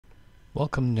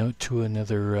Welcome now to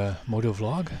another moto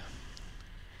vlog,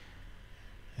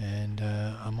 and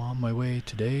I'm on my way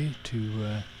today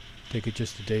to take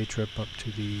just a day trip up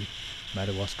to the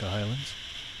Madawaska highlands.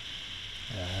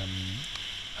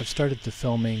 I've started the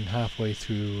filming halfway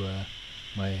through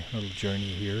my little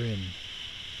journey here in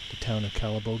the town of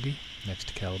Calabogie, next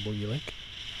to Calabogie Lake.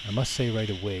 I must say right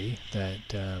away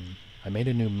that I made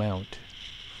a new mount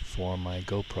for my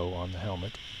GoPro on the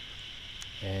helmet,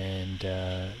 and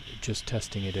just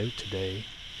testing it out today,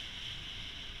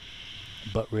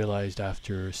 but realized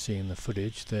after seeing the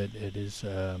footage that it is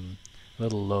a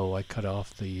little low. I cut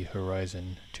off the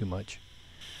horizon too much.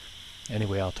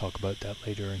 Anyway, I'll talk about that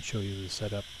later and show you the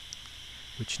setup,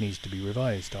 which needs to be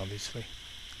revised, obviously.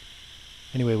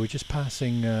 Anyway, we're just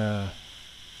passing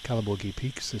Calabogie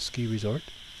Peaks, the ski resort.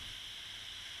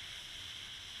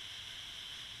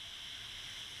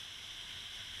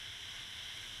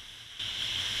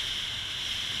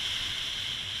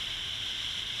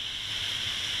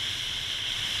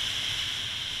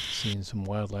 Seeing some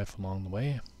wildlife along the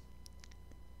way.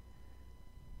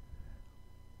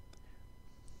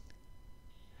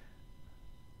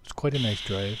 It's quite a nice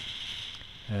drive.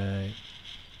 I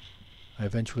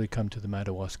eventually come to the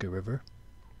Madawaska River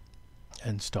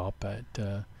and stop at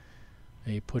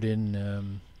a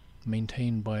put-in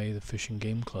maintained by the Fish and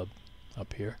Game Club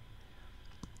up here.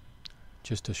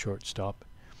 Just a short stop.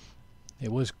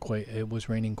 It was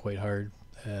raining quite hard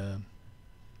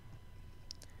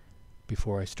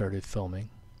before I started filming,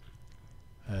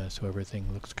 so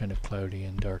everything looks kind of cloudy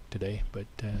and dark today, but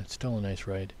it's still a nice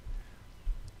ride.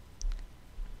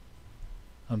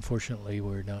 Unfortunately,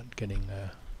 we're not getting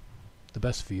the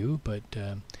best view, but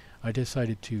I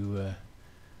decided to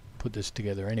put this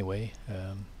together anyway,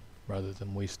 rather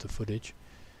than waste the footage,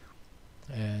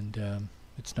 and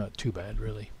it's not too bad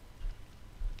really.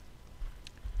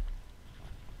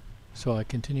 So I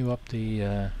continue up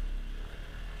the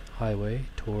highway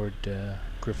toward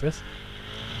Griffith,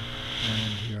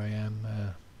 and here I am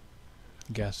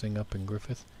gassing up in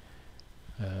Griffith.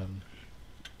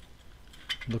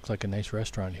 Looks like a nice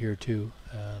restaurant here too.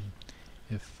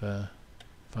 If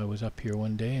I was up here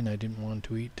one day and I didn't want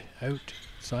to eat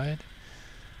outside,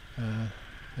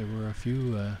 there were a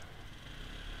few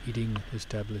eating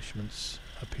establishments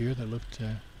up here that looked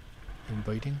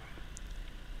inviting.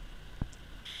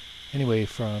 Anyway,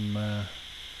 from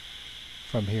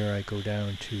here I go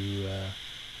down to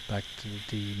back to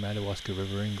the Madawaska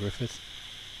River in Griffith,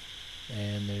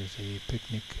 and there's a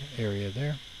picnic area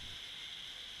there.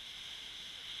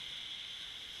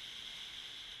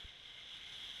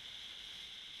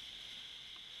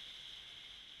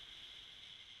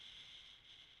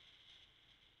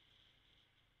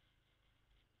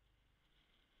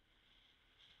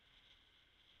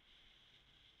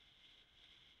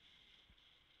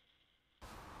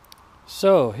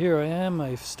 So here I am.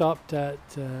 I've stopped at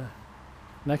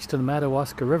next to the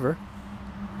Madawaska River,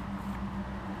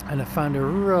 and I found a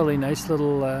really nice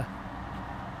little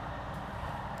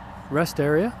rest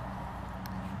area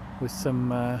with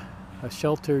some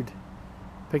sheltered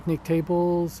picnic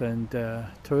tables and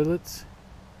toilets.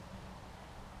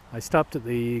 I stopped at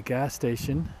the gas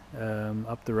station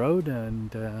up the road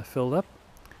and filled up,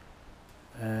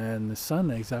 and the sun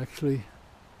is actually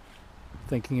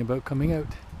thinking about coming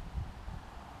out.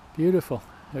 Beautiful.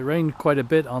 It rained quite a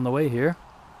bit on the way here,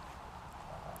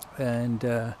 and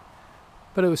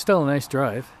but it was still a nice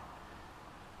drive.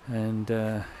 And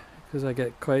because I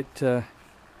get quite, I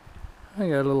got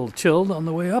a little chilled on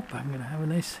the way up. I'm gonna have a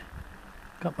nice.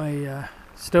 Got my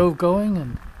stove going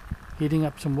and heating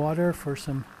up some water for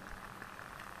some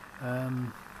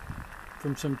from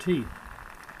some tea,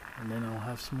 and then I'll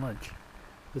have some lunch.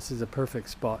 This is a perfect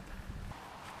spot.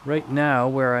 Right now,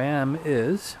 where I am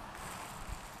is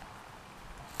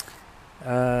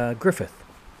Griffith.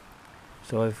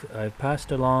 So I've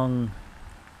passed along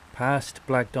past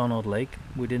Black Donald Lake.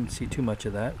 We didn't see too much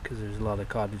of that because there's a lot of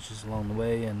cottages along the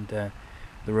way, and the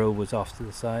road was off to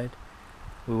the side.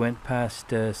 We went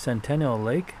past Centennial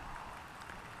Lake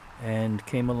and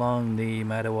came along the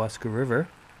Madawaska River.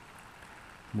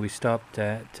 We stopped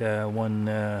at one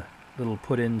little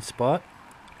put-in spot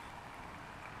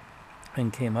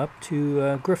and came up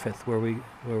to Griffith, where we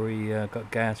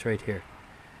got gas right here.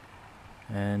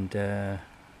 And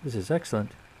this is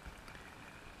excellent.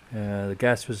 The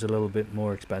gas was a little bit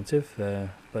more expensive,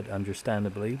 but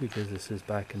understandably, because this is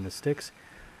back in the sticks.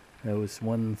 It was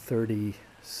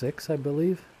 $1.36, I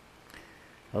believe,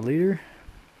 a liter.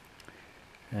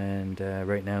 And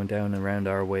right now, down around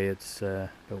our way, it's about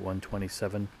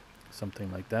 $1.27,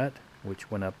 something like that, which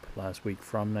went up last week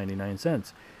from 99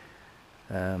 cents.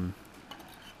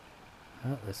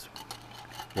 Let's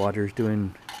Water's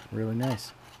doing really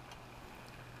nice.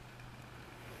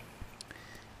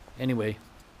 Anyway,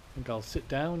 I think I'll sit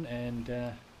down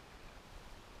and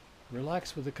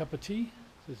relax with a cup of tea.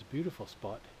 This is a beautiful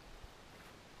spot.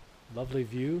 Lovely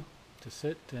view to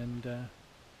sit and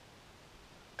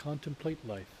contemplate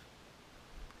life.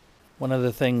 One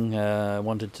other thing I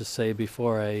wanted to say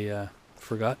before I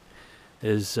forgot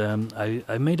is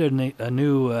I made a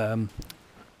new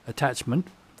attachment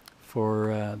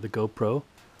for the GoPro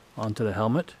onto the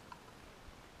helmet,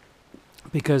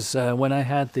 because when I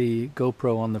had the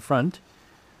GoPro on the front,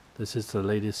 this is the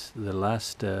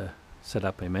last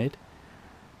setup I made,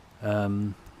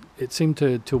 it seemed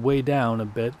to weigh down a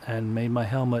bit and made my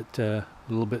helmet a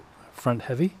little bit front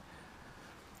heavy.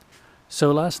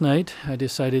 So last night I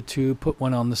decided to put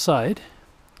one on the side,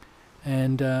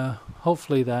 and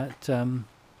hopefully that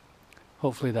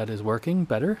is working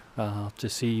better. I'll have to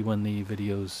see when the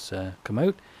videos come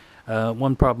out.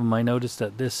 One problem I noticed,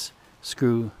 that this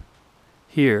screw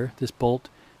here, this bolt,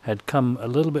 had come a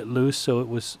little bit loose, so it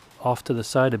was off to the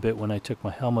side a bit when I took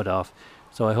my helmet off.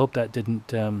 So I hope that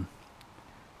didn't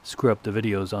screw up the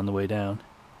videos on the way down.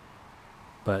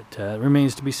 But it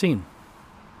remains to be seen.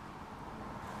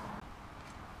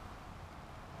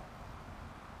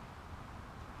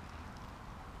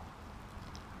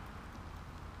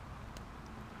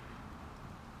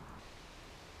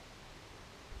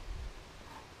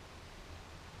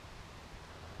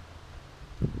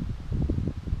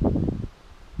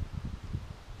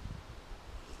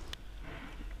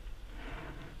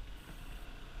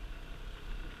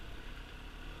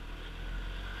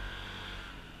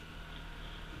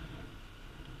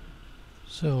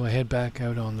 So I head back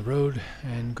out on the road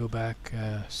and go back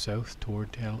south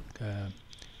toward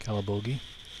Calabogie.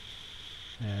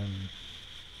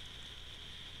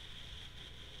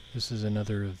 This is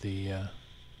another of the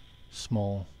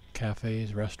small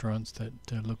cafes, restaurants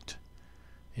that looked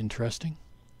interesting.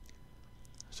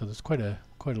 So there's quite a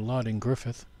lot in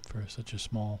Griffith for such a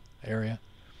small area.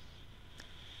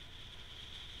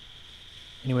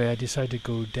 Anyway, I decided to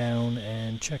go down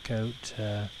and check out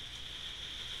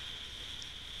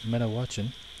Madawaska,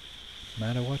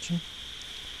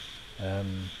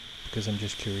 because I'm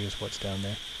just curious what's down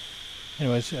there.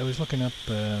 Anyways, I was looking up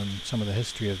some of the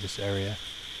history of this area,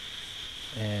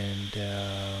 and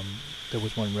there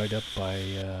was one write-up by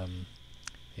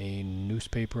a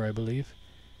newspaper, I believe.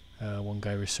 One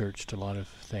guy researched a lot of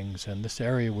things, and this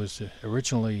area was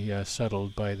originally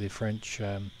settled by the French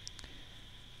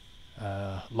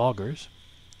loggers,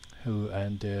 who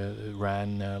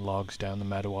ran logs down the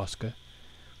Madawaska,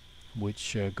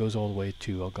 which goes all the way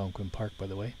to Algonquin Park, by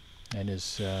the way, and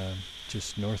is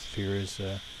just north of here is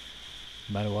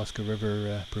Madawaska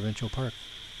River Provincial Park.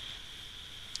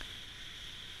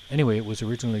 Anyway, it was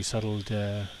originally settled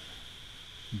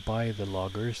by the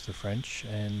loggers, the French,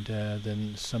 and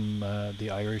then the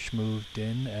Irish moved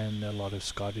in, and a lot of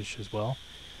Scottish as well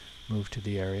moved to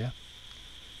the area.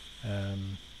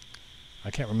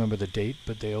 I can't remember the date,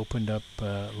 but they opened up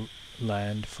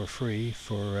land for free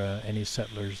for any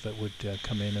settlers that would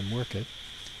come in and work it.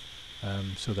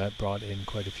 So that brought in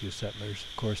quite a few settlers.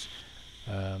 Of course,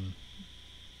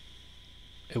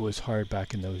 it was hard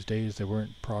back in those days. There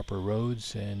weren't proper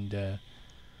roads, and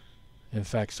in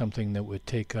fact, something that would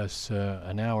take us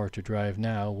an hour to drive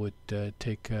now would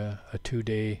take a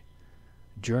 2-day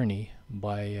journey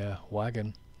by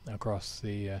wagon across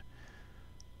the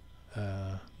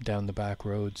down the back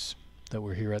roads that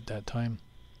were here at that time.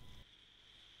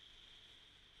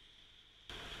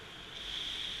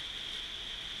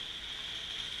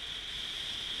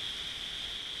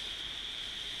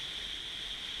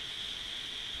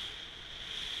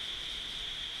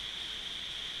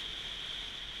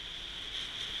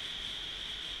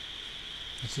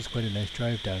 This is quite a nice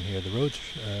drive down here. The roads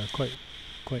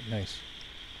quite nice,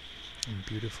 and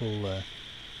beautiful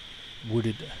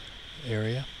wooded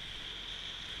area.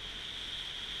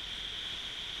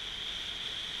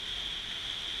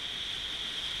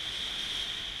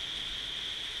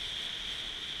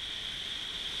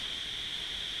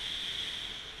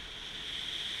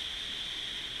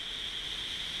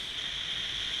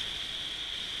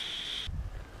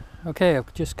 Okay,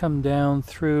 I've just come down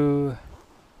through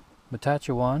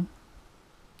Madawaska,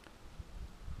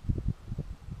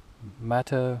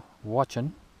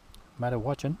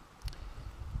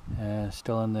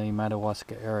 still in the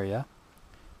Madawaska area.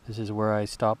 This is where I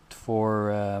stopped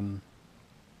for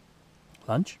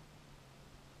lunch,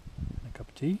 a cup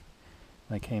of tea.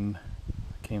 And I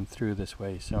came through this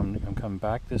way, so I'm coming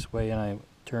back this way, and I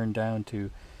turned down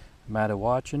to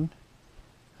Madawaska,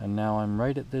 and now I'm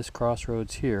right at this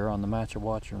crossroads here on the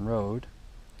Madawaska Road.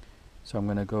 So I'm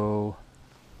going to go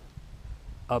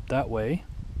up that way,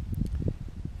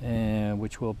 and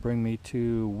which will bring me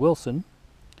to Wilson,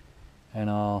 and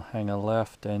I'll hang a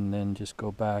left and then just go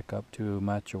back up to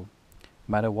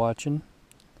Madawaska,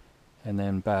 and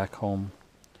then back home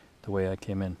the way I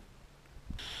came in.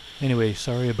 Anyway,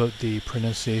 sorry about the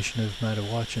pronunciation of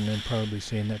Madawaska and probably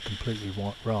saying that completely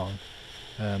wrong.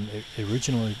 It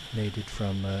originated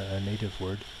from a native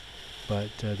word, but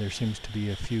there seems to be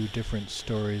a few different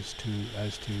stories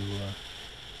as to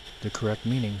the correct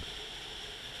meaning.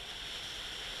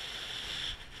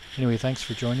 Anyway, thanks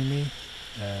for joining me.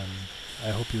 I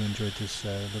hope you enjoyed this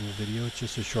little video. It's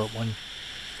just a short one,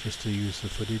 just to use the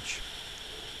footage.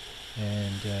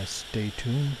 And stay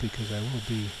tuned, because I will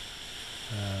be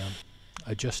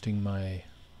adjusting my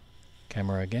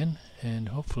camera again, and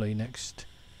hopefully next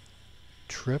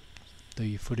trip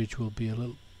the footage will be a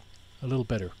little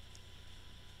better.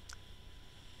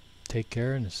 Take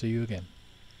care, and see you again.